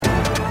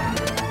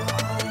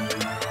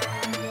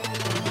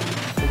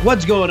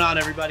What's going on,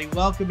 everybody?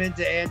 Welcome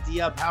into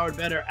Ante Up, Howard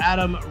Better.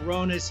 Adam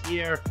Ronis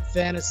here,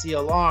 Fantasy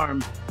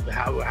Alarm.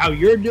 How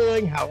you're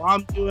doing, how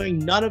I'm doing,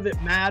 none of it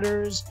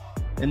matters.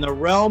 In the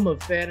realm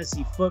of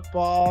fantasy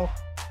football,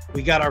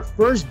 we got our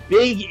first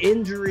big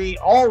injury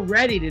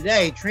already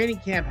today. Training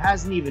camp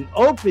hasn't even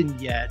opened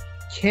yet.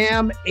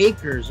 Cam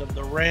Akers of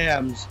the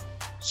Rams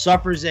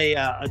suffers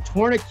a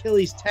torn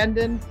Achilles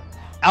tendon,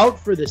 out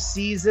for the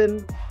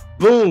season.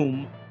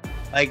 Boom.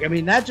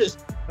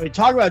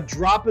 Talk about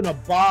dropping a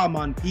bomb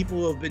on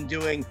people who have been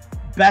doing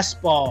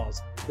best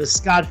balls, the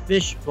Scott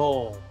Fish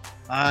Bowl,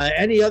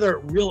 any other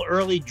real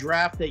early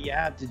draft that you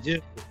have to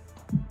do.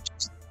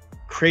 Just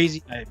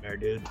crazy nightmare,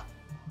 dude.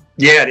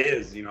 Yeah, it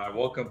is. I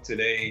woke up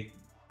today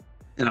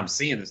and I'm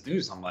seeing this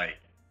news. I'm like,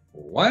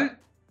 what?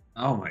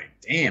 Oh my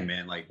damn,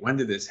 man. Like, when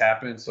did this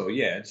happen? So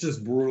yeah, it's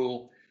just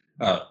brutal.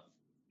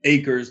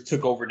 Akers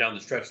took over down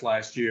the stretch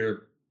last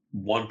year,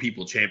 won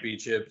people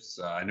championships.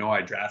 I know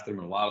I drafted him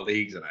in a lot of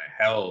leagues and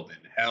I held,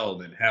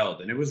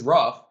 and it was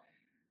rough,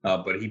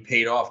 but he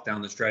paid off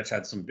down the stretch,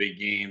 had some big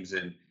games.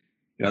 And,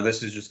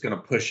 this is just going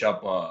to push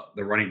up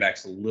the running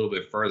backs a little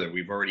bit further.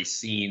 We've already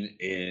seen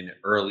in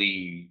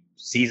early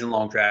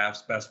season-long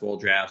drafts, best ball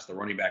drafts, the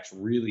running backs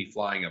really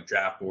flying up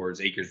draft boards.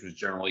 Akers was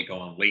generally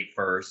going late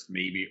first,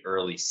 maybe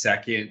early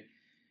second.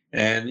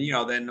 And,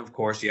 then, of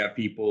course, you have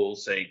people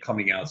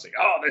coming out saying,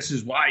 oh, this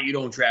is why you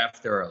don't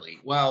draft early.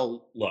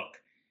 Well, look,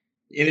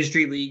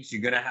 industry leagues,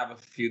 you're going to have a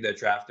few that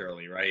draft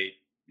early, right?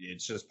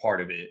 It's just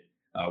part of it.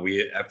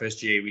 We at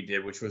FSGA, we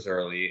did, which was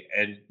early.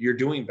 And you're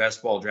doing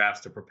best ball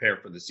drafts to prepare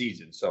for the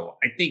season. So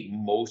I think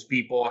most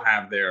people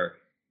have their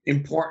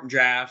important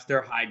drafts,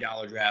 their high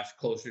dollar drafts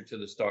closer to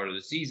the start of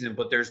the season,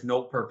 but there's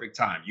no perfect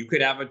time. You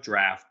could have a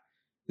draft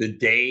the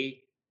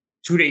day,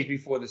 2 days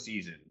before the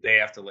season, day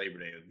after Labor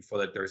Day, before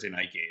that Thursday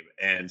night game,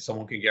 and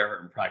someone can get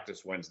hurt in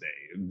practice Wednesday.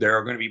 There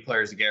are going to be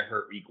players that get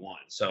hurt week one.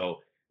 So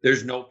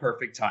there's no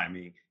perfect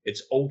timing.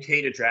 It's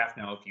okay to draft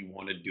now if you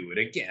want to do it.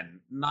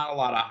 Again, not a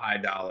lot of high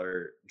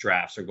dollar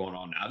drafts are going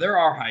on now. There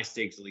are high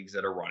stakes leagues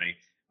that are running,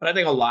 but I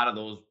think a lot of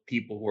those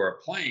people who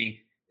are playing,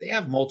 they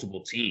have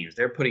multiple teams.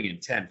 They're putting in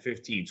 10,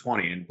 15,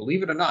 20. And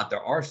believe it or not,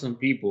 there are some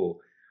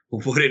people who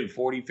put in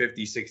 40,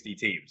 50, 60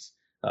 teams.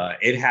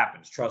 It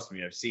happens. Trust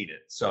me, I've seen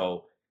it.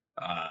 So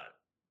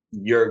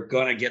you're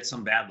going to get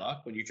some bad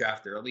luck when you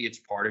draft early. It's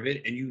part of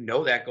it. And you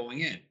know that going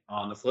in.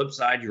 On the flip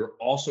side, you're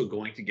also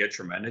going to get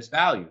tremendous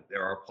value.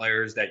 There are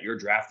players that you're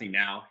drafting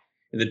now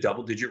in the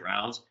double-digit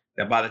rounds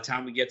that by the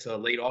time we get to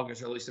late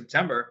August, early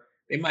September,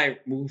 they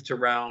might move to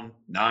round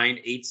 9,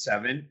 8,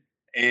 7.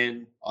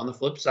 And on the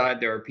flip side,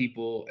 there are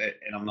people,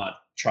 and I'm not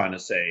trying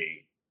to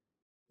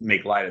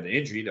make light of the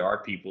injury. There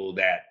are people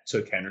that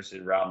took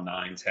Henderson round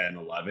 9, 10,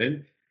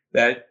 11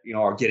 that,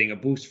 are getting a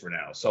boost for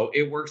now. So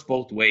it works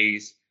both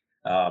ways.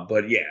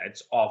 But yeah,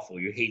 it's awful.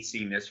 You hate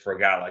seeing this for a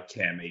guy like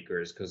Cam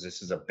Akers because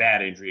this is a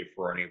bad injury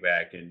for running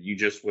back, and you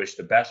just wish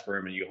the best for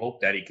him, and you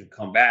hope that he could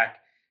come back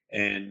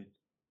and,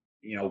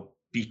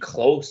 be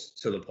close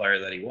to the player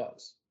that he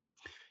was.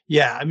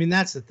 Yeah, I mean,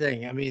 that's the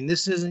thing. I mean,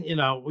 this isn't,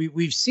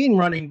 we've seen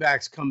running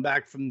backs come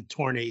back from the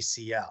torn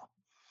ACL.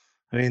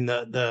 I mean,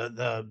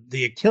 the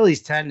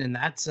Achilles tendon,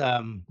 that's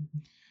I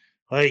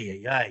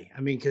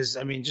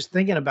mean, just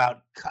thinking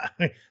about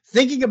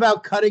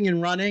cutting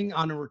and running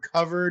on a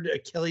recovered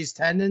Achilles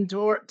tendon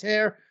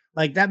tear,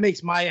 like that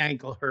makes my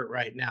ankle hurt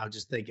right now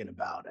just thinking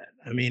about it.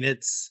 I mean,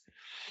 it's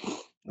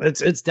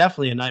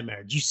definitely a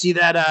nightmare. Do you see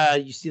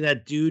that? You see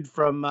that dude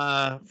from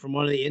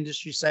one of the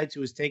industry sites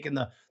who was taking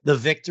the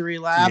victory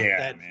lap?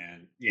 Yeah,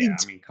 man. Yeah,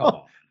 I mean, come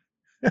on.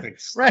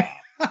 Right.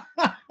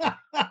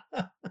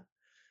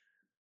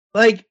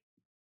 Like.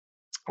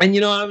 And,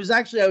 I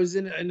was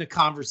in a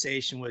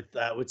conversation with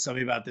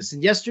somebody about this.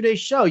 And yesterday's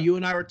show, you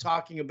and I were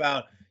talking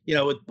about,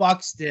 with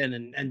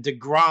Buxton and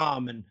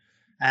DeGrom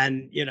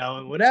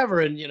and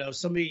whatever. And,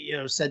 somebody,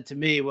 said to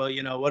me, well,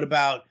 what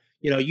about,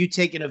 you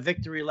taking a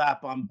victory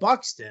lap on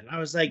Buxton? I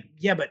was like,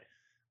 yeah, but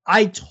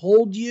I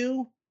told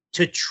you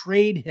to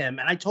trade him.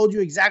 And I told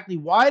you exactly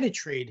why to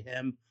trade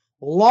him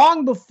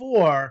long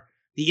before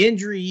the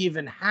injury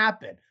even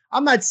happened.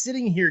 I'm not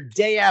sitting here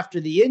day after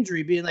the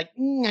injury being like,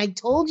 I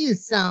told you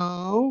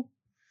so.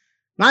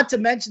 Not to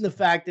mention the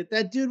fact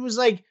that dude was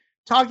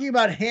talking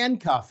about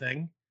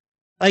handcuffing.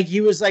 Like he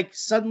was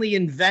suddenly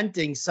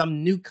inventing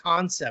some new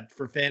concept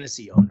for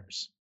fantasy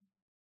owners.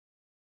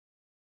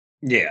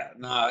 Yeah,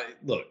 no,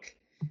 look.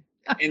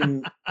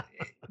 And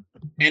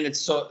it's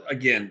so,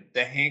 again,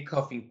 the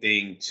handcuffing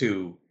thing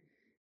too,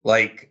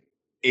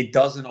 it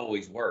doesn't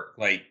always work.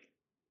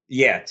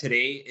 Yeah,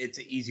 today it's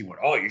an easy one.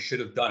 Oh, you should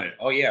have done it.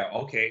 Oh, yeah.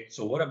 Okay.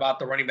 So what about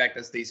the running back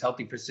that stays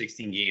healthy for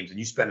 16 games and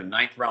you spend a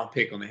 9th round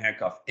pick on the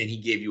handcuff and he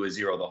gave you a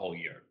 0 the whole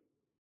year?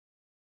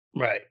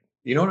 Right.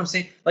 You know what I'm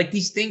saying?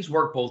 These things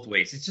work both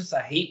ways. It's just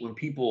I hate when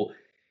people,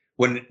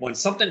 when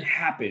something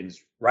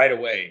happens right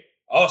away.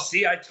 Oh,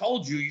 see, I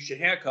told you should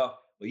handcuff.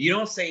 But you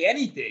don't say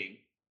anything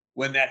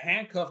when that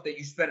handcuff that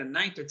you spent a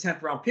 9th or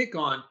 10th round pick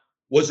on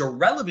was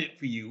irrelevant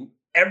for you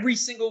every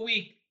single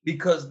week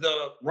because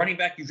the running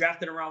back you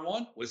drafted in round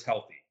 1 was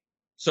healthy.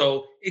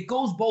 So it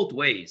goes both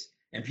ways.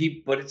 And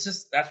people, but it's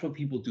just that's what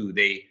people do.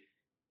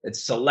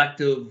 It's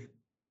selective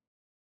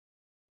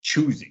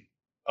choosing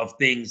of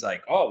things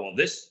like, oh well,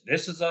 this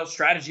is a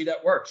strategy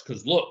that works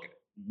because look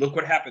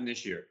what happened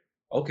this year.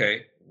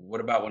 Okay,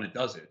 what about when it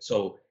doesn't?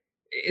 So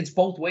it's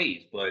both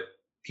ways, but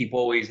people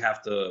always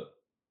have to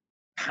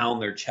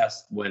pound their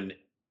chest when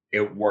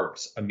it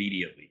works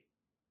immediately.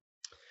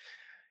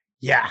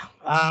 Yeah.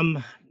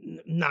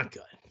 Not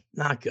good.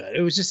 Not good.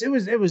 It was just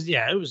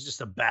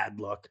a bad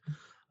look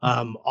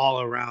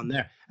all around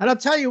there. And I'll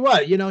tell you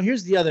what,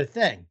 here's the other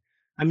thing.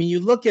 I mean, you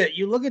look at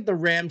the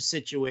Rams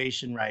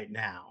situation right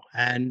now,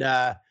 and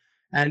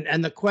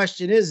the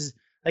question is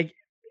like,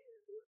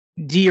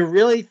 do you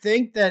really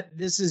think that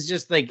this is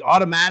just like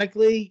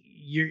automatically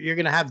you're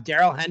gonna have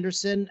Daryl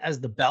Henderson as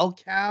the bell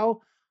cow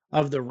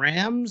of the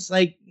Rams?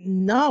 Like,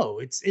 no,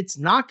 it's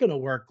not gonna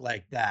work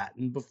like that.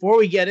 And before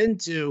we get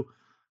into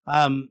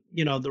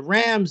the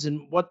Rams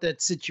and what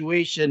that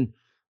situation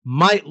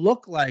might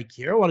look like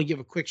here, I want to give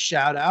a quick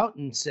shout out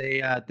and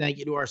say thank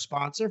you to our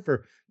sponsor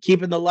for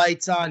keeping the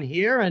lights on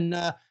here. And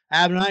Ab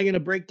and I are going to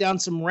break down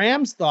some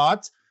Rams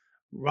thoughts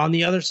on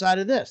the other side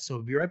of this. So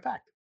we'll be right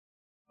back.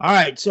 All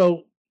right.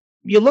 So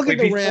you look at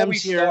the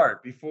Rams here.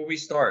 Before we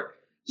start,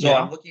 so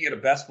I'm looking at a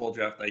best ball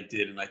draft I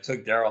did, and I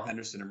took Daryl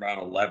Henderson in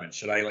round 11.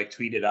 Should I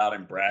tweet it out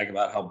and brag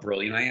about how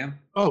brilliant I am?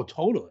 Oh,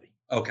 totally.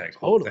 Okay,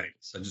 cool. Totally.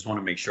 Thanks. I just want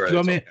to make sure. Do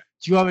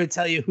you want me to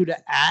tell you who to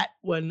at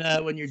when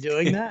you're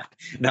doing that?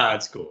 No,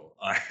 it's cool.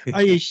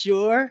 Are you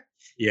sure?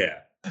 Yeah.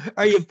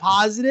 Are you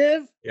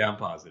positive? Yeah, I'm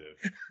positive.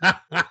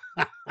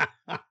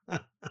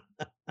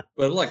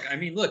 But look,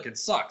 it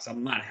sucks.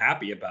 I'm not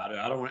happy about it.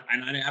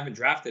 I haven't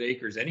drafted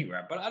Akers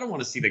anywhere, but I don't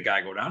want to see the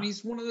guy go down.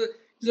 He's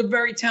a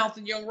very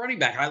talented young running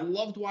back. I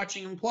loved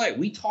watching him play.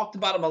 We talked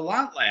about him a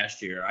lot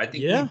last year. I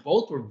think we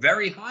both were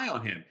very high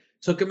on him.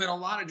 Took him in a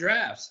lot of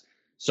drafts.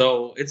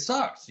 So it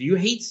sucks. You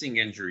hate seeing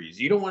injuries.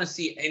 You don't want to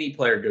see any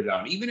player go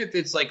down, even if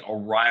it's like a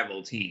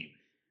rival team.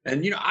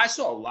 And, I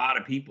saw a lot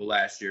of people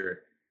last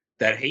year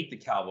that hate the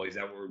Cowboys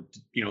that were,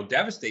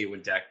 devastated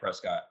when Dak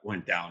Prescott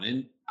went down.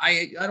 And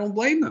I don't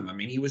blame them. I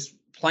mean, he was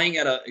playing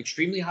at an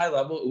extremely high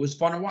level. It was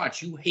fun to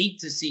watch. You hate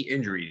to see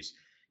injuries.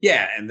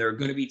 Yeah, and there are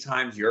going to be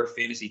times your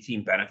fantasy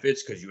team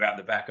benefits because you have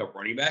the backup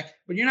running back,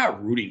 but you're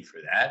not rooting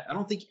for that. I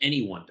don't think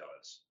anyone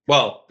does.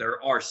 Well,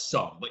 there are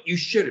some, but you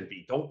shouldn't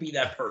be. Don't be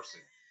that person.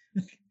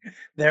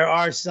 There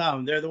are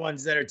some. They're the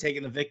ones that are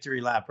taking the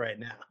victory lap right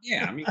now.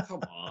 Yeah,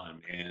 come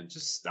on, man.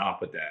 Just stop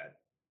with that.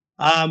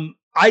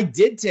 I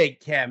did take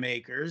Cam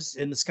Akers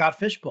in the Scott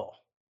Fish Bowl.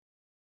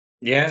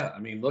 Yeah,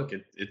 look,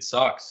 it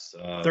sucks.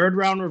 Third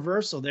round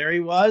reversal. There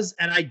he was.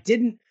 And I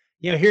didn't,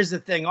 here's the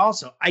thing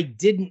also. I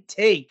didn't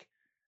take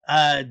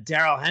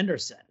Daryl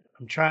Henderson.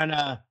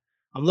 I'm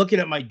looking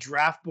at my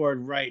draft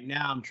board right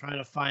now. I'm trying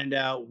to find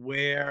out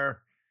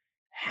where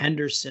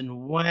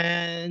Henderson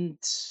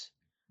went.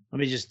 Let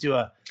me just do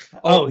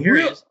here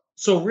it is.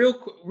 So real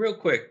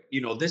quick,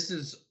 this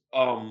is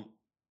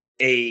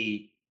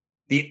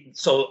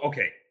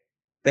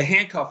the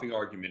handcuffing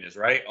argument is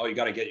right. Oh, you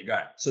got to get your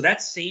guy. So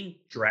that same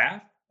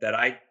draft that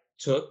I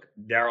took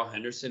Daryl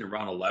Henderson in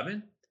round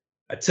 11,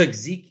 I took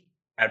Zeke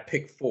at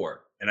pick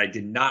 4, and I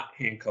did not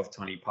handcuff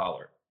Tony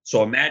Pollard.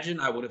 So imagine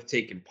I would have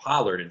taken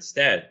Pollard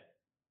instead.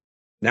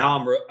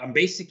 Now I'm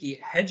basically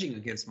hedging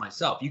against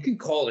myself. You can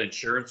call it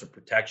insurance or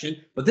protection,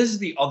 but this is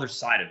the other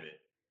side of it.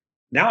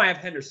 Now I have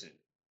Henderson.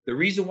 The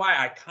reason why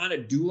I kind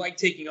of do like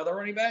taking other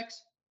running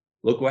backs,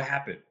 look what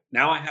happened.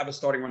 Now I have a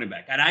starting running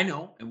back. And I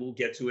know, and we'll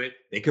get to it,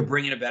 they could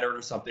bring in a veteran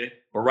or something.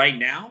 But right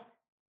now,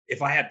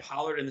 if I had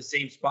Pollard in the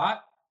same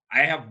spot,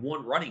 I have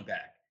one running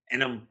back.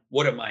 And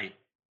what am I,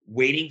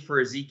 waiting for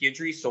a Zeke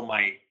injury so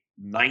my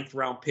 9th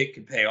round pick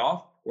could pay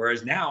off?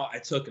 Whereas now I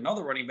took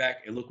another running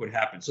back and look what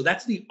happened. So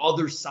that's the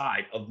other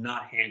side of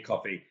not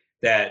handcuffing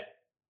that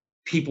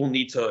people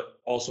need to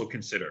also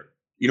consider.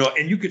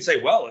 And you could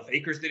say, well, if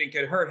Akers didn't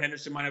get hurt,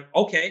 Henderson might have.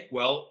 Okay,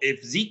 well,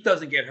 if Zeke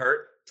doesn't get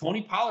hurt,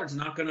 Tony Pollard's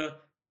not going to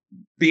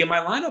be in my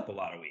lineup a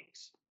lot of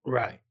weeks.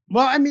 Right.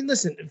 Well,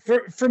 listen,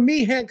 for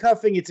me,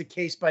 handcuffing, it's a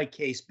case by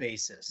case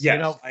basis.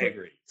 Yes, I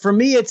agree. For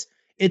me,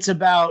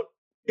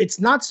 it's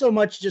not so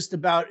much just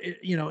about,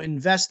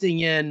 investing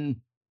in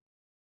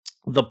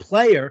the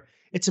player.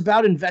 It's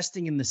about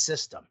investing in the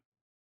system.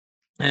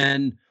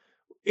 And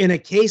in a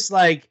case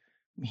like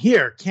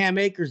here, Cam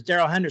Akers,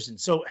 Daryl Henderson.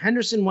 So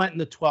Henderson went in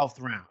the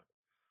 12th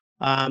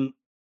round.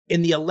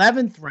 In the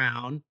 11th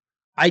round,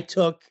 I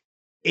took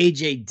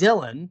A.J.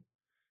 Dillon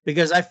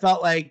because I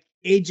felt like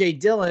A.J.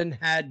 Dillon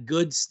had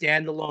good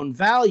standalone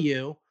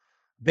value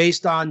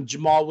based on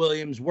Jamal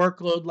Williams'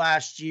 workload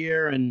last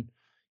year and,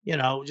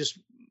 just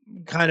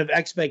kind of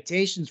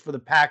expectations for the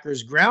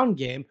Packers ground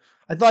game.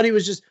 I thought he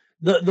was just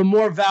the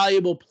more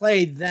valuable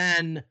play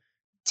than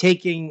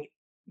taking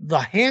the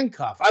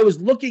handcuff. I was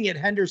looking at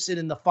Henderson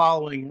in the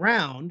following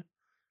round,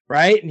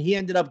 right? And he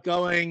ended up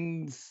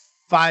going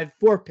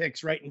 4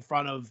 picks right in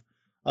front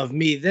of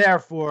me there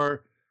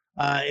for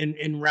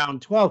in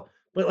round 12.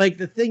 But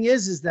the thing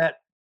is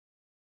that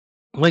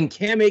when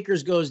Cam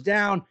Akers goes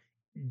down,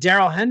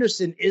 Daryl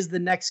Henderson is the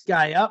next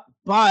guy up,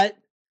 but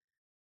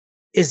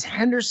is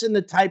Henderson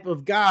the type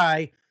of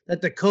guy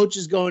that the coach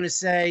is going to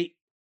say,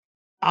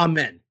 I'm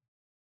in?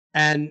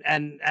 And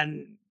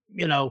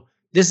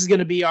this is going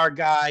to be our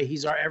guy.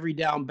 He's our every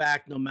down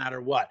back no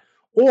matter what.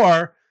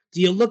 Or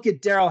do you look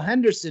at Darrell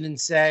Henderson and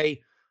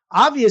say,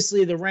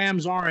 obviously the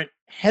Rams aren't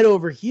head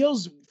over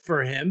heels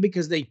for him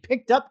because they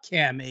picked up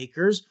Cam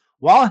Akers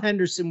while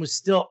Henderson was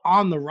still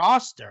on the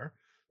roster.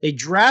 They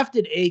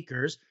drafted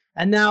Akers.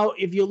 And now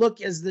if you look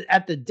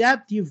at the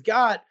depth, you've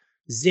got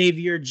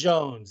Xavier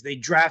Jones. They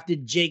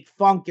drafted Jake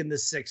Funk in the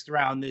 6th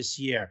round this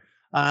year.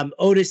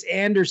 Otis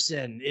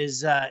Anderson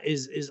is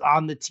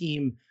on the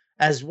team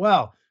as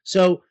well.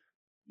 So,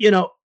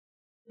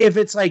 if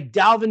it's like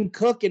Dalvin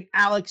Cook and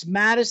Alex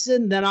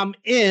Madison, then I'm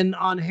in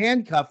on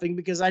handcuffing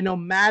because I know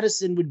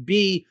Madison would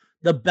be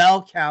the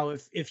bell cow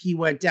if he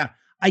went down.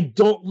 I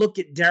don't look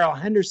at Darrell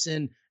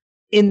Henderson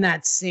in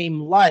that same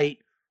light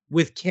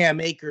with Cam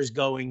Akers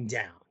going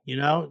down.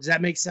 Does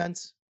that make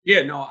sense?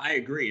 Yeah, no, I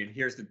agree. And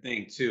here's the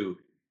thing too.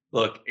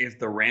 Look, if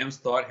the Rams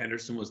thought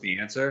Henderson was the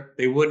answer,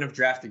 they wouldn't have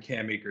drafted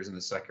Cam Akers in the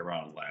 2nd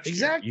round last year.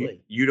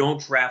 Exactly. You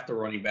don't draft a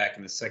running back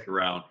in the 2nd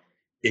round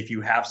if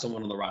you have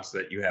someone on the roster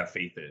that you have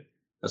faith in,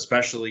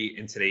 especially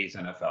in today's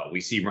NFL.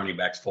 We see running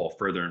backs fall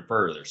further and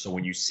further. So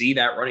when you see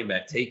that running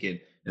back taken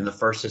in the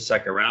 1st or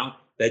 2nd round,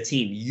 that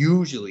team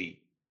usually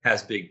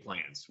has big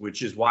plans,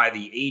 which is why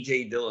the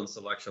A.J. Dillon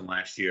selection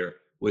last year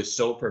was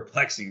so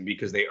perplexing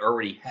because they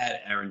already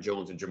had Aaron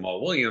Jones and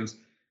Jamal Williams.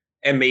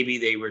 And maybe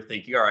they were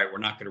thinking, all right, we're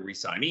not going to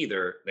re-sign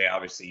either. They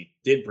obviously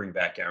did bring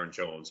back Aaron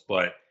Jones.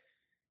 But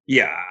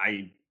yeah,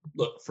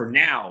 look, for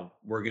now,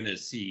 we're going to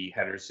see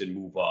Henderson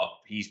move up.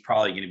 He's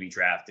probably going to be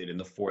drafted in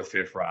the 4th,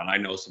 5th round. I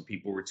know some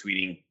people were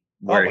tweeting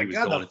where he was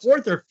going. The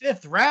 4th or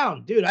 5th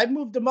round, dude. I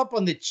moved him up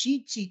on the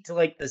cheat sheet to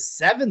like the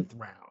 7th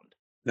round.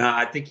 No,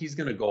 I think he's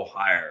going to go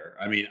higher.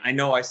 I mean, I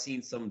know I've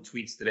seen some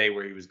tweets today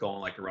where he was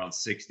going like around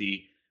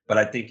 60, but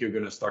I think you're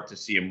going to start to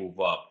see him move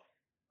up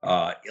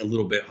a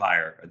little bit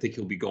higher. I think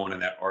he'll be going in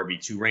that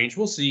RB2 range.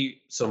 We'll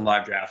see some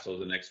live drafts over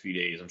the next few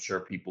days. I'm sure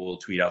people will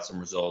tweet out some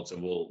results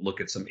and we'll look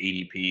at some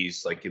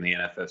ADPs like in the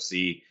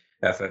NFFC,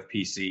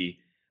 FFPC.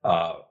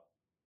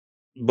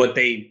 But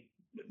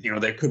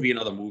there could be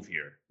another move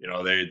here.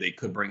 They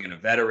could bring in a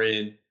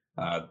veteran.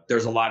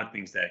 There's a lot of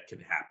things that can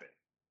happen.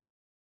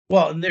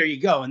 Well, and there you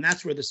go. And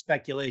that's where the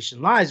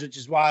speculation lies, which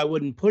is why I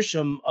wouldn't push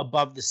him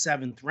above the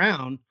 7th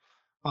round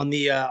on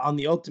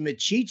the ultimate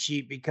cheat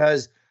sheet,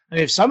 because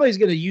if somebody's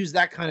going to use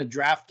that kind of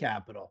draft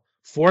capital,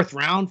 4th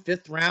round,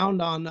 5th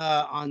round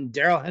on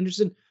Darrell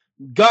Henderson,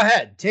 go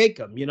ahead, take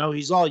him.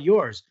 He's all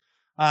yours.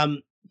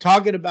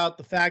 Talking about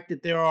the fact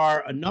that there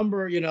are a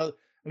number,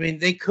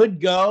 they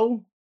could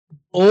go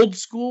old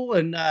school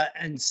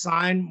and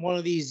sign one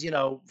of these,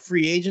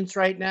 free agents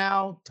right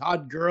now.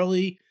 Todd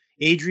Gurley,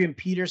 Adrian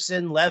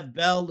Peterson, Lev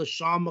Bell,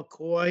 LaShawn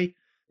McCoy.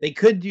 They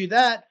could do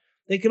that.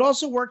 They could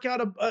also work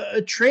out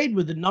a trade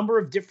with a number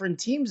of different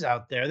teams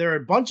out there. There are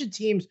a bunch of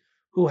teams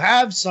who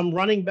have some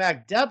running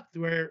back depth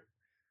where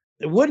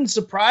it wouldn't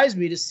surprise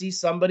me to see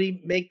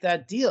somebody make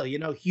that deal.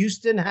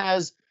 Houston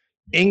has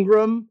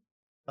Ingram,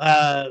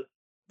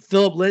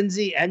 Phillip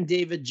Lindsay, and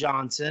David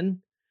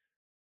Johnson.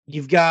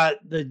 You've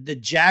got the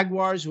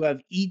Jaguars who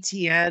have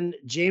ETN,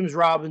 James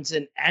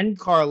Robinson, and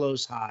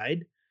Carlos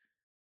Hyde.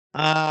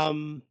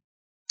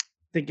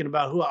 Thinking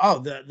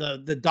about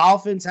the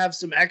Dolphins have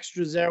some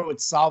extras there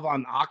with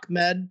Salvon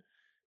Ahmed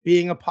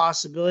being a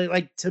possibility.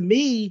 Like, to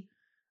me,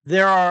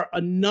 there are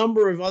a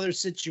number of other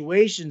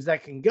situations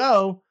that can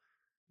go,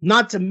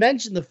 not to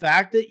mention the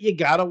fact that you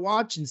got to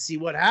watch and see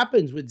what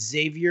happens with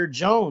Xavier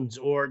Jones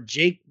or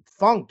Jake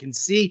Funk and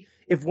see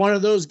if one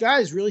of those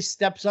guys really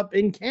steps up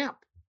in camp.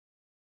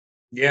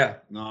 Yeah,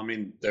 no,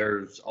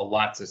 there's a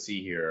lot to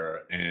see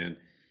here, and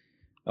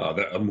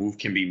a move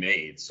can be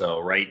made. So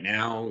right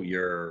now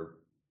you're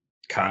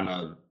kind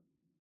of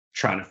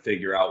trying to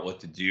figure out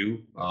what to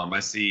do. I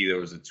see there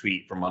was a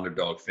tweet from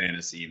Underdog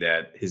Fantasy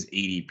that his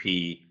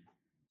ADP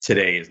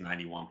today is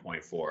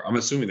 91.4. I'm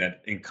assuming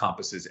that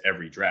encompasses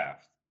every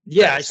draft.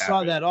 Yeah, I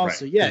saw that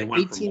also. Right. Yeah,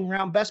 18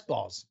 round best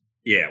balls.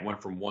 Yeah, it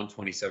went from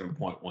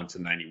 127.1 to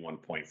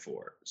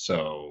 91.4.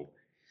 So,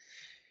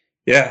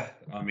 yeah,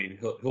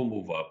 he'll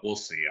move up. We'll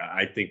see.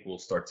 I think we'll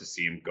start to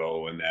see him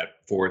go in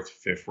that 4th,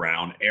 5th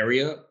round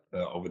area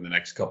over the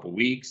next couple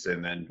weeks,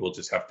 and then we'll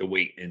just have to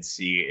wait and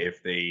see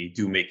if they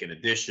do make an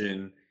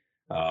addition.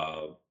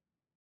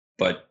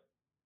 But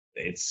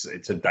it's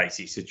a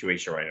dicey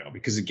situation right now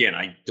because, again,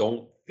 I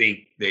don't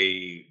think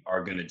they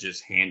are going to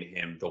just hand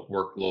him the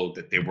workload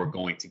that they were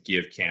going to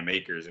give Cam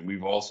Akers. And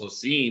we've also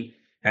seen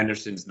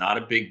Henderson's not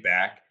a big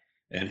back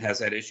and has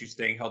had issues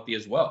staying healthy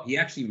as well. He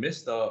actually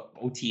missed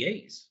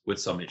OTAs with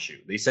some issue.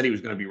 They said he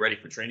was going to be ready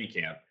for training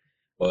camp,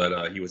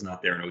 but he was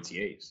not there in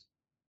OTAs.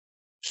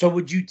 So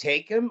would you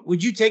take him?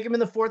 Would you take him in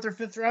the 4th or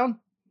 5th round?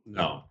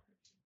 No.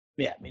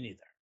 Yeah, me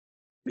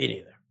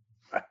neither.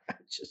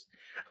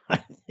 I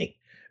think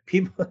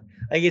people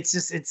like it's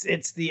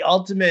the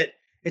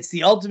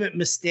ultimate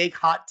mistake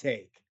hot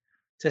take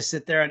to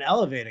sit there and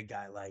elevate a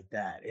guy like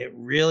that. It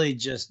really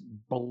just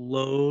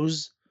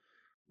blows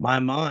my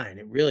mind.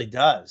 It really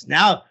does.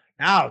 Now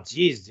Oh,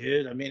 geez,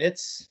 dude. I mean,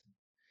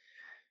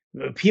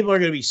 people are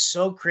going to be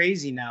so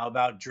crazy now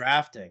about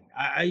drafting.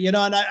 And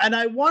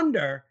I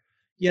wonder,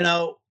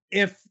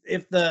 if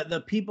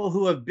the people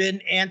who have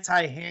been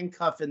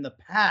anti-handcuff in the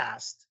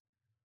past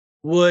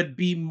would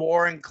be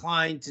more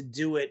inclined to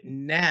do it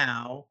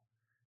now,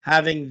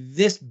 having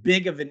this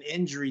big of an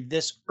injury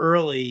this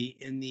early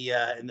in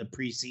the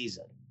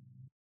preseason.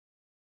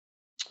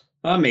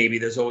 Maybe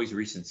there's always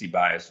recency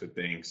bias with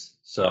things.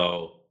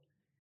 So,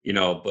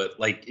 but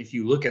like if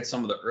you look at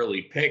some of the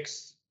early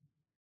picks,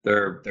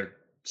 they're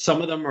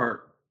some of them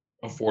are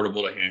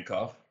affordable to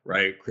handcuff,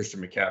 right?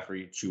 Christian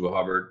McCaffrey, Chuba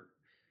Hubbard,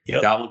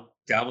 Yep.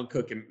 Dalvin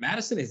Cook, and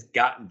Madison has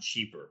gotten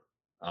cheaper.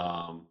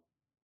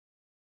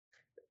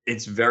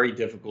 It's very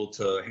difficult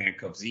to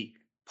handcuff Zeke.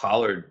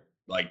 Pollard,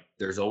 like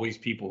there's always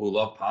people who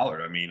love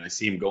Pollard. I mean, I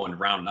see him going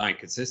round 9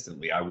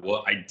 consistently.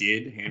 I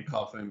did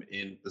handcuff him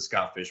in the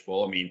Scott Fish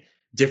Bowl. I mean,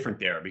 different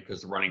there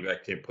because the running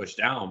back did push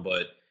down,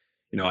 but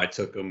I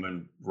took him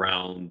in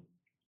round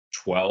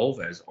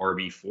 12 as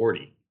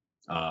RB40.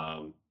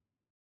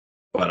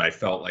 But I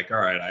felt like, all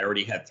right, I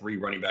already had 3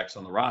 running backs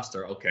on the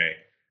roster. Okay,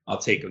 I'll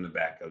take him the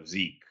back of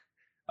Zeke.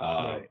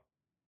 Right.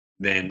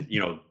 Then,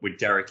 with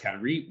Derrick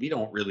Henry, we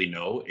don't really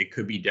know. It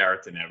could be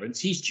Darrynton Evans.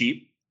 He's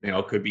cheap.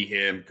 Could be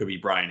him, could be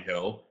Brian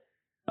Hill.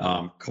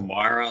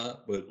 Kamara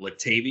with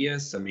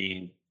Latavius. I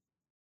mean,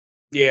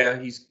 yeah,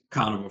 he's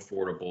kind of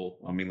affordable.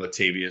 I mean,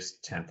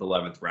 Latavius, 10th,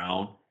 11th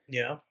round.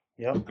 Yeah.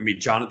 Yeah. I mean,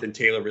 Jonathan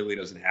Taylor really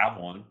doesn't have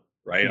one,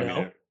 right? No.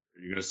 I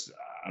mean,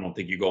 I don't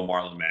think you go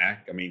Marlon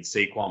Mack. I mean,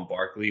 Saquon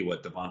Barkley,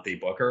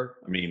 Devontae Booker.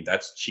 I mean,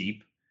 that's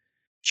cheap.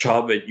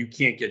 Chubb, you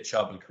can't get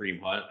Chubb and Kareem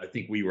Hunt. I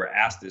think we were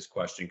asked this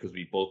question because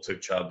we both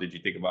took Chubb. Did you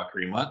think about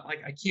Kareem Hunt?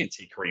 Like, I can't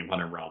take Kareem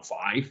Hunt in round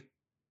 5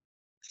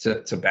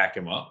 to back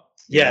him up.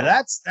 Yeah,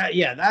 that's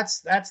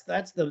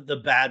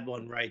the bad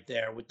one right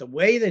there. With the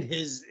way that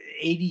his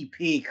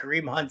ADP,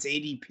 Kareem Hunt's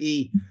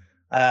ADP,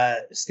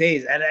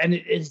 stays, and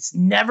it's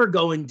never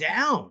going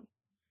down.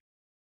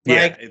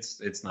 Yeah,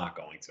 it's not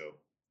going to.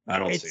 I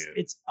don't see it.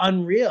 It's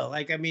unreal.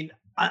 Like, I mean,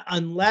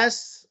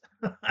 unless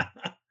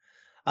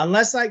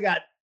unless I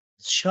got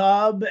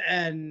Chubb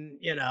and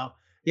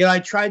I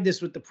tried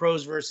this with the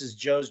pros versus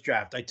Joe's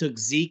draft. I took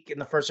Zeke in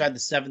the first round, the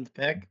 7th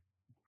pick.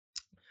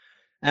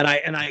 And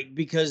I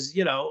because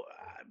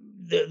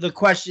the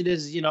question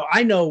is,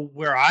 I know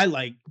where I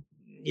like,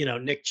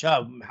 Nick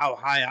Chubb, how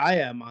high I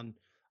am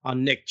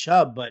on Nick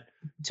Chubb, but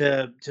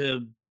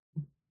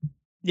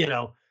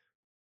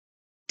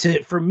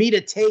for me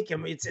to take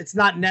him, it's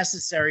not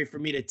necessary for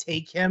me to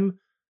take him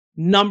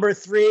number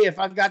 3 if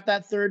I've got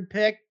that 3rd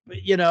pick. But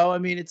I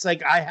mean, it's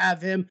like I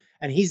have him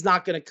and he's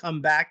not going to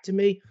come back to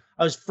me.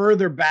 I was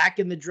further back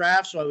in the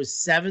draft, so I was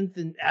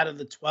 7th out of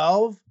the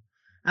 12,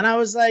 and I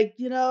was like,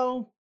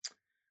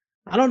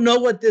 I don't know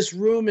what this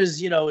room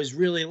is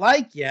really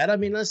like yet. I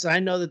mean, listen, I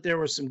know that there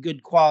were some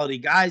good quality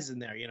guys in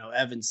there,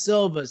 Evan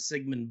Silva,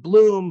 Sigmund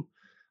Bloom,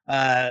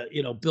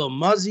 Bill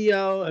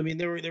Muzzio. I mean,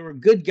 there were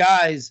good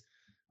guys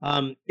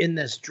in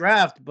this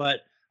draft,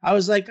 but I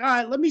was like, all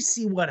right, let me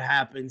see what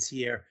happens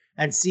here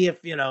and see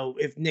if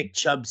Nick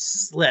Chubb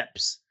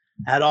slips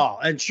at all.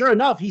 And sure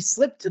enough, he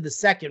slipped to the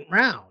 2nd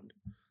round.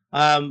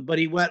 But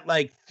he went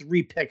like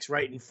 3 picks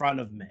right in front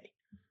of me.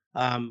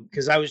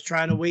 Because I was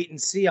trying to wait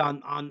and see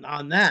on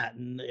that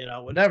and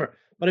whatever.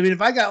 But I mean,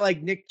 if I got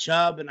like Nick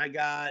Chubb and I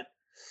got,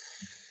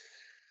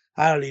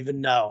 I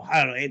don't know,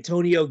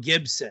 Antonio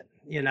Gibson,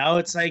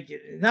 it's like,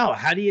 no,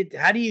 how do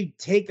you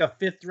take a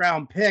 5th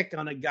round pick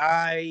on a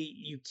guy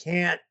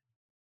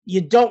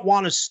you don't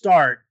want to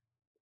start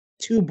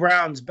 2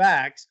 Browns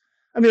backs?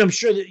 I mean, I'm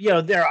sure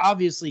that, there are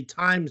obviously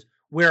times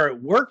where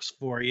it works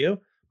for you,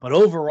 but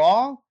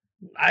overall,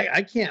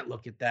 I can't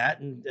look at that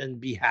and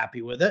be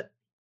happy with it.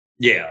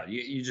 Yeah,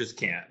 you just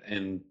can't.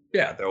 And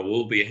yeah, there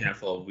will be a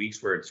handful of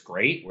weeks where it's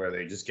great, where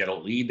they just get a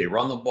lead, they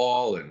run the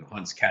ball, and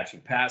Hunt's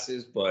catching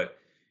passes, but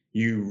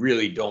you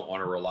really don't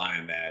want to rely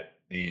on that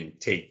and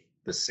take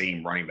the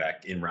same running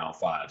back in round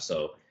 5.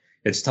 So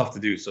it's tough to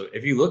do. So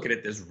if you look at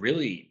it, there's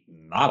really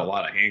not a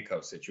lot of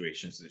handcuff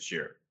situations this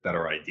year that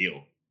are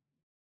ideal.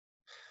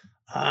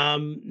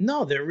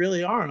 No, there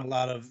really aren't a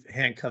lot of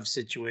handcuff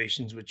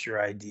situations which are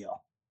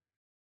ideal.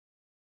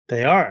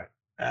 They aren't.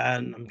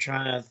 And I'm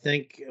trying to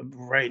think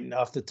right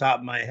off the top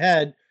of my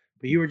head,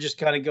 but you were just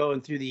kind of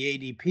going through the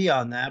ADP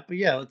on that. But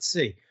yeah, let's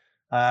see.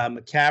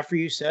 McCaffrey,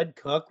 you said,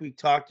 Cook, we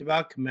talked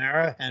about,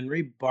 Kamara,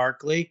 Henry,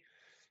 Barkley,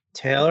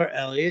 Taylor,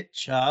 Elliott,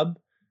 Chubb,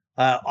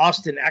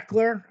 Austin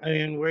Eckler. I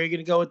mean, where are you going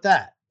to go with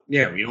that?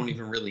 Yeah, we don't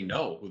even really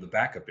know who the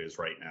backup is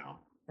right now.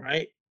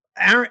 Right.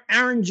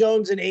 Aaron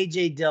Jones and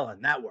AJ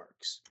Dillon. That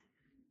works.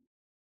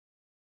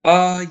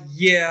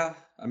 Yeah.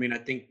 I mean, I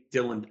think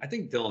Dillon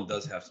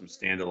does have some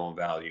standalone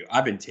value.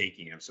 I've been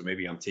taking him, so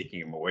maybe I'm taking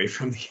him away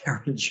from the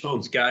Aaron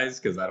Jones guys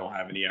because I don't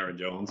have any Aaron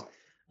Jones.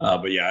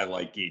 But yeah, I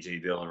like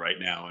AJ Dillon right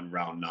now in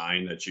round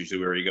 9. That's usually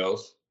where he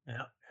goes.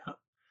 Yeah.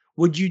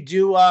 Would you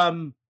do? I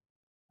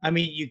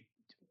mean, you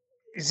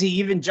see,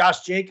 even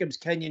Josh Jacobs,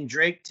 Kenyon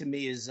Drake to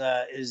me is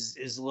a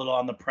little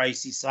on the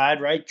pricey side,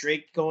 right?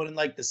 Drake going in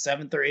like the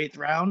 7th or 8th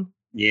round.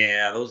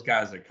 Yeah, those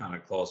guys are kind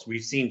of close.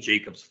 We've seen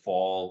Jacobs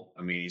fall.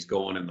 I mean, he's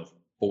going in the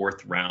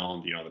 4th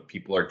round. You know, the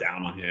people are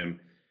down on him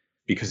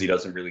because he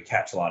doesn't really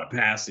catch a lot of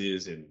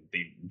passes, and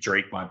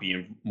Drake might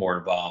be more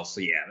involved.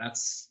 So yeah,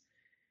 that's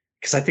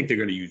because I think they're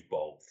going to use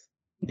both.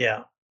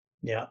 Yeah.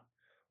 Yeah.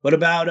 What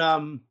about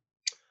oh,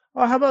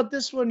 how about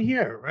this one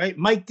here, right?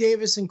 Mike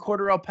Davis and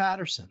Cordarrelle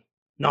Patterson.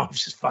 No, I'm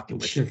just fucking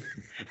with you.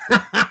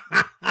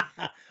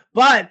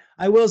 But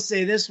I will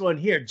say this one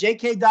here.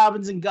 J.K.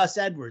 Dobbins and Gus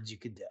Edwards you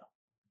could do.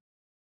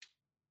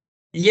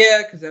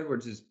 Yeah, because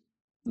Edwards is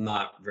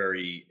not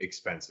very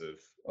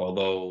expensive.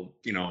 Although,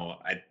 you know,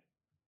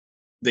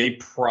 they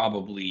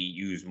probably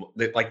use,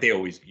 like they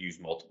always use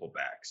multiple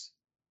backs.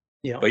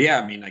 Yeah. But yeah,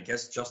 I mean, I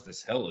guess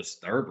Justice Hill is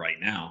 3rd right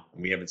now,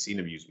 and we haven't seen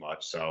him use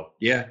much. So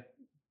yeah.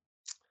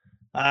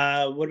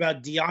 What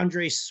about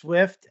DeAndre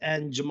Swift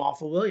and Jamal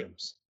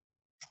Williams?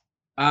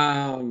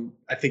 I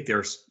think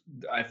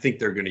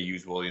they're going to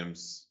use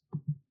Williams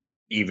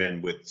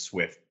even with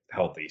Swift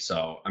healthy.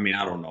 So I mean,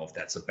 I don't know if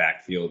that's a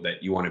backfield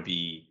that you want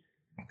to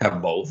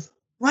have both.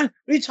 What are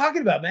you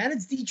talking about, man?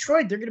 It's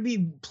Detroit. They're going to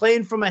be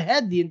playing from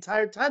ahead the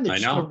entire time. They're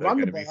just going to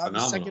run the ball out in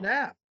the second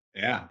half.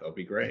 Yeah, that'll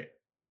be great.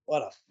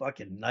 What a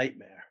fucking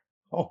nightmare.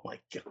 Oh my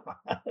God.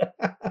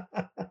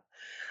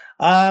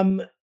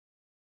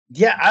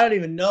 Yeah, I don't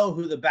even know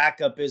who the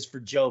backup is for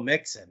Joe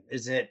Mixon.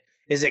 Is it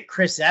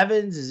Chris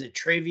Evans? Is it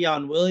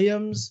Travion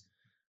Williams?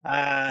 It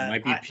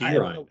might be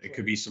Perine. It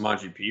could be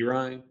Samaje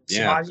Perine.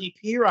 Samaje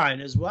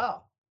Perine as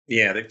well.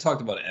 Yeah, they've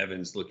talked about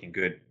Evans looking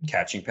good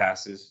catching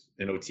passes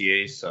in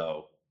OTA.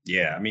 So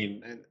yeah, I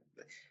mean,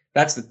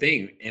 that's the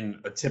thing.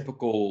 In a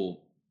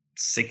typical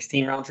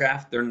 16-round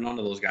draft, none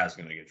of those guys are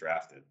going to get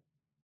drafted.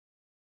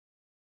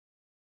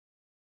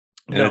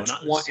 In a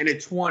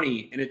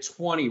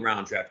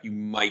 20-round draft, you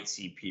might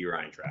see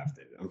Perine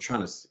drafted. I'm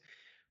trying to.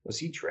 Was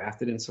he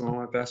drafted in some of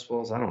my best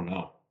balls? I don't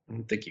know. I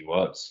don't think he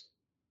was.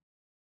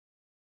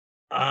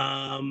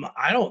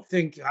 I don't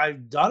think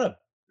I've done a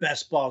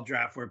best ball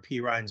draft where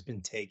Perine's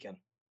been taken.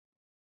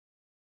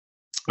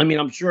 I mean,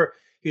 I'm sure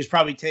he was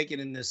probably taken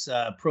in this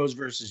Pros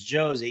versus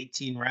Joes,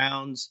 18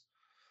 rounds,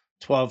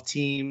 12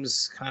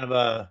 teams, kind of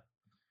a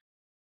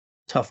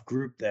tough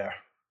group there.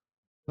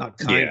 Not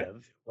kind of.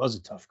 It was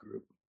a tough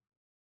group.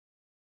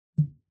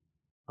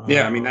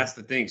 Yeah, I mean, that's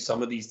the thing.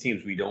 Some of these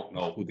teams, we don't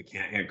know who the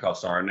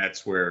handcuffs are, and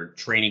that's where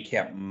training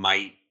camp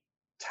might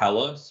tell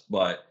us.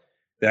 But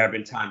there have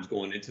been times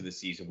going into the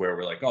season where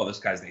we're like, oh, this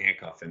guy's the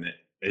handcuff, and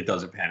it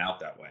doesn't pan out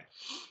that way.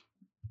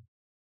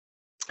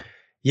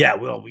 Yeah,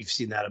 well, we've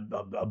seen that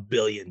a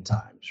billion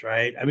times,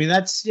 right? I mean,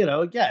 that's,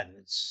 again,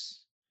 it's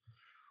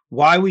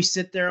why we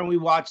sit there and we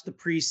watch the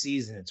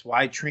preseason. It's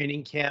why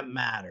training camp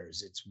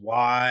matters. It's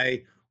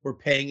why we're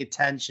paying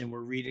attention.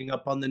 We're reading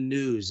up on the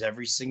news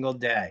every single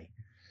day.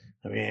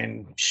 I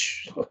mean,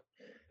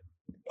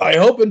 I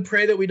hope and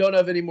pray that we don't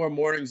have any more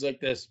mornings like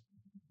this.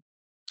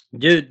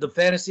 Dude, the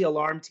Fantasy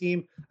Alarm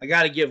team, I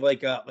got to give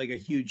like a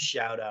huge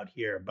shout out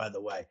here, by the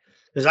way.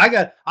 Because I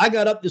got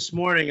up this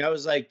morning. I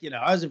was like,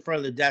 I was in front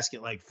of the desk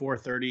at like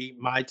 4:30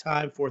 my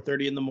time,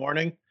 4:30 in the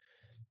morning,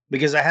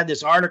 because I had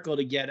this article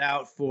to get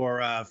out for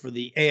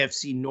the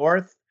AFC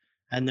North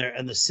and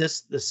the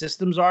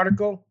systems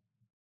article.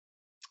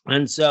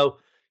 And so,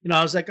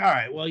 I was like, all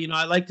right, well,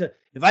 I like to,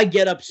 if I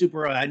get up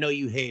super early, I know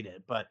you hate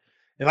it, but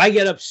if I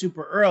get up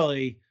super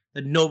early,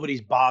 then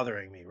nobody's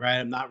bothering me, right?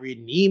 I'm not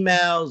reading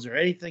emails or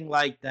anything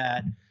like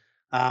that.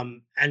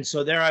 And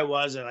so there I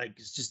was,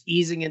 just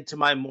easing into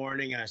my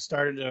morning, and I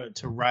started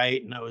to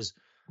write, and I was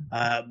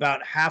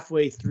about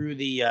halfway through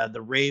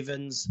the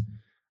Ravens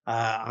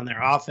on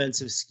their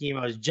offensive scheme.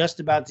 I was just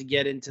about to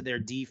get into their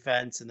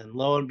defense, and then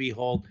lo and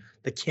behold,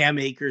 the Cam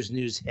Akers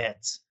news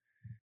hits.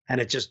 And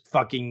it just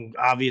fucking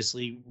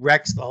obviously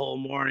wrecks the whole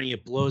morning.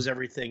 It blows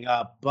everything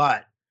up.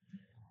 But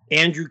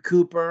Andrew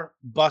Cooper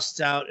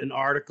busts out an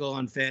article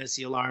on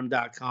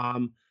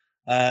fantasyalarm.com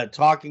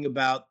talking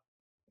about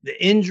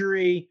the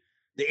injury,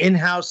 the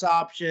in-house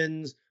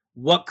options,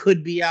 what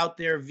could be out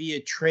there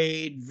via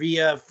trade,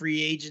 via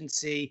free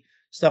agency,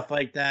 stuff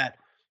like that.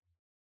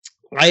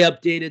 I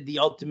updated the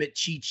ultimate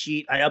cheat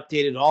sheet. I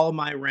updated all of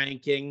my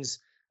rankings.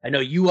 I know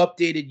you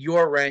updated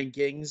your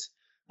rankings.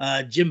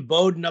 Jim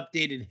Bowden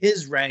updated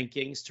his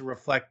rankings to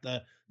reflect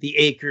the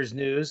Akers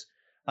news.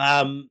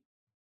 Trying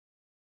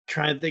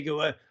to think of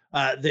what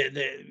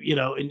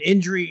an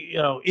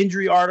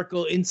injury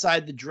article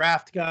inside the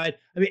draft guide.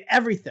 I mean,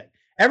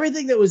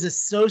 everything that was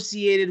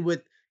associated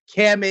with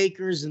Cam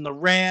Akers and the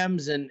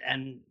Rams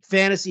and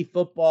fantasy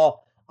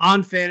football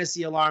on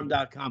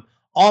fantasyalarm.com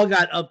all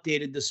got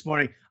updated this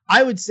morning.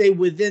 I would say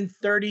within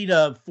 30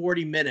 to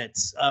 40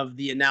 minutes of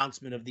the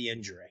announcement of the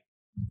injury.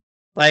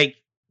 Like,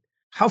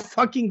 how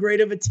fucking great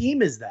of a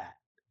team is that?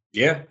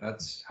 Yeah,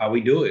 that's how we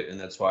do it. And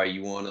that's why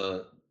you want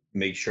to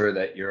make sure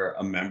that you're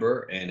a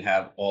member and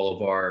have all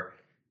of our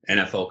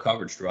NFL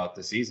coverage throughout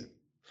the season.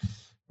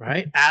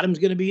 Right. Adam's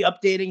going to be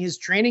updating his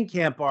training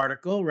camp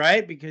article,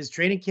 right? Because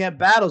training camp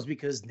battles,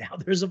 because now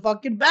there's a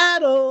fucking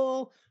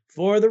battle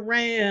for the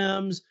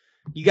Rams.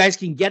 You guys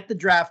can get the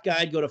draft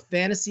guide. Go to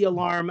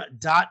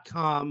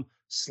fantasyalarm.com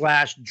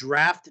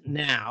draft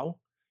now.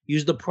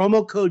 Use the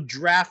promo code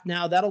draft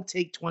now. That'll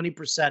take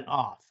 20%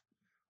 off.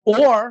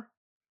 Or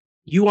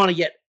you want to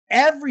get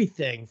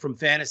everything from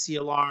Fantasy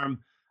Alarm,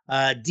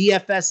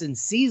 DFS and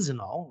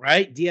seasonal,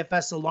 right?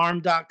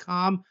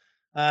 DFSalarm.com.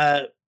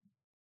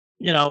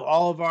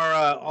 All of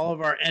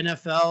our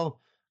NFL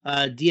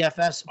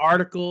DFS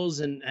articles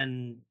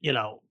and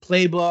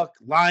playbook,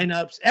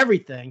 lineups,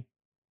 everything,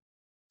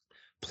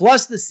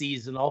 plus the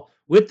seasonal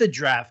with the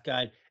draft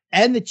guide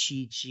and the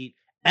cheat sheet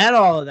and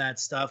all of that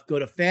stuff. Go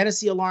to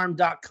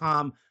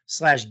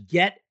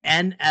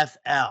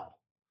fantasyalarm.com/getNFL.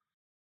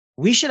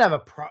 We should have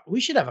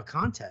a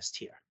contest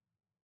here,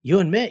 you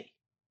and me.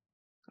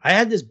 I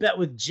had this bet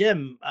with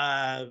Jim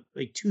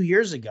like 2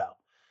 years ago,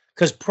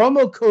 because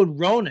promo code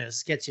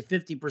RONUS gets you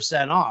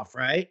 50% off,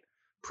 right?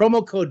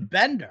 Promo code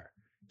Bender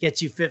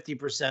gets you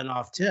 50%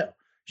 off too.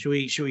 Should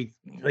we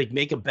like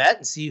make a bet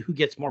and see who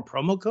gets more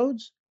promo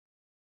codes?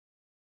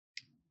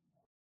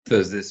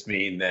 Does this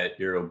mean that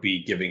you'll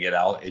be giving it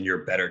out in your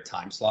better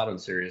time slot on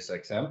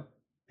SiriusXM?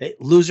 Hey,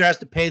 loser has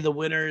to pay the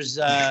winner's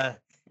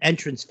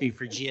entrance fee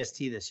for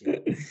GST this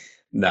year.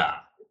 Nah.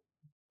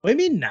 What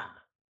do you mean, nah?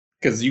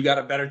 Because you got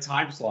a better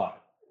time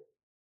slot.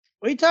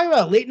 What are you talking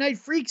about? Late night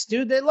freaks,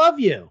 dude. They love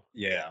you.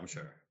 Yeah, I'm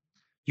sure.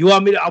 You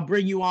want me to? I'll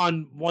bring you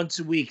on once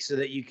a week so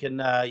that you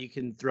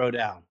can throw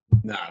down.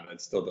 Nah,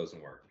 that still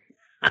doesn't work.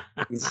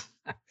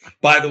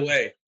 By the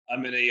way,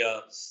 I'm in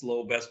a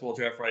slow best ball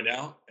draft right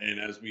now, and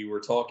as we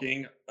were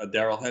talking,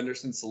 Darrell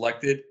Henderson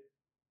selected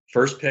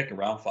first pick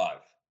around 5.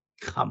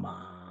 Come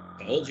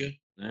on, told you.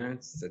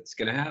 It's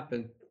gonna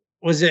happen.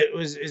 Is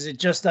it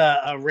just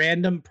a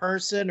random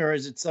person, or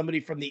is it somebody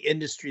from the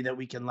industry that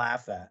we can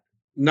laugh at?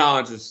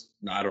 No,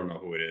 I don't know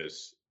who it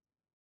is.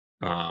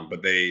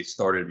 But they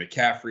started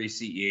McCaffrey,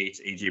 CEH,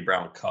 AJ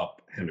Brown,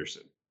 Kupp,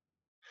 Henderson.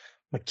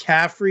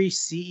 McCaffrey,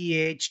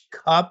 CEH,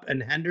 Kupp,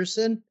 and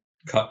Henderson?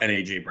 Kupp and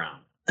AJ Brown.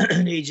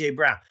 And AJ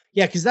Brown.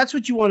 Yeah, because that's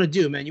what you want to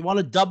do, man. You want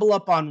to double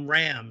up on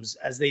Rams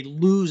as they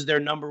lose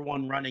their number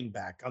 1 running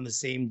back on the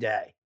same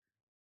day.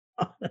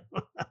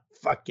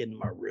 Fucking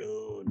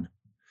maroon.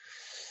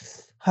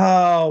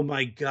 Oh,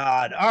 my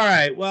God. All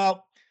right.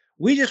 Well,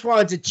 we just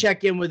wanted to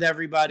check in with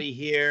everybody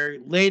here,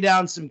 lay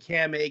down some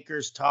Cam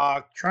Akers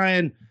talk, try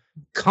and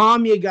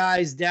calm you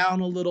guys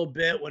down a little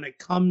bit when it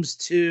comes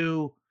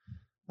to,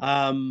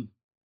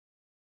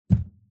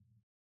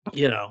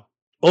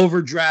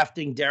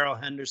 overdrafting Darrell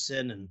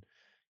Henderson and,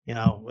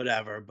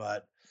 whatever.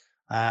 But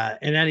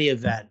in any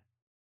event,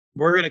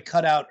 we're going to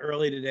cut out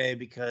early today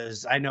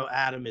because I know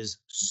Adam is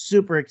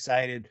super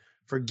excited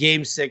for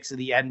Game 6 of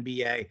the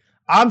NBA.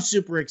 I'm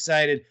super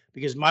excited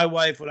because my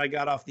wife, when I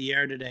got off the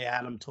air today,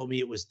 Adam told me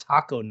it was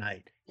taco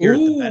night here at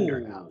the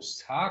Bender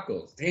house.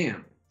 Tacos.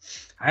 Damn.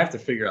 I have to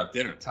figure out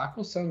dinner.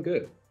 Tacos sound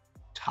good.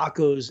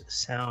 Tacos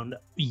sound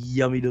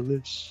yummy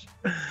delish.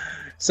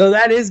 So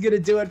that is going to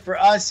do it for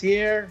us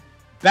here.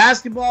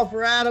 Basketball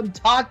for Adam,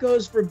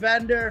 tacos for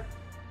Bender.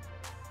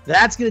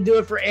 That's going to do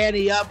it for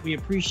Ante Up. We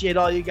appreciate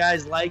all you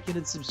guys liking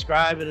and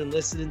subscribing and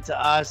listening to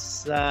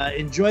us.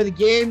 Enjoy the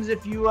games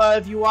if you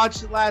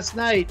watched it last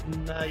night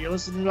and you're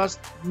listening to us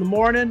in the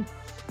morning.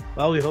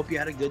 Well, we hope you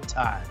had a good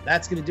time.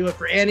 That's going to do it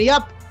for Ante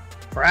Up.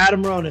 For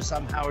Adam Ronis,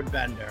 I'm Howard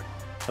Bender,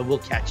 and we'll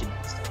catch you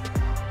next time.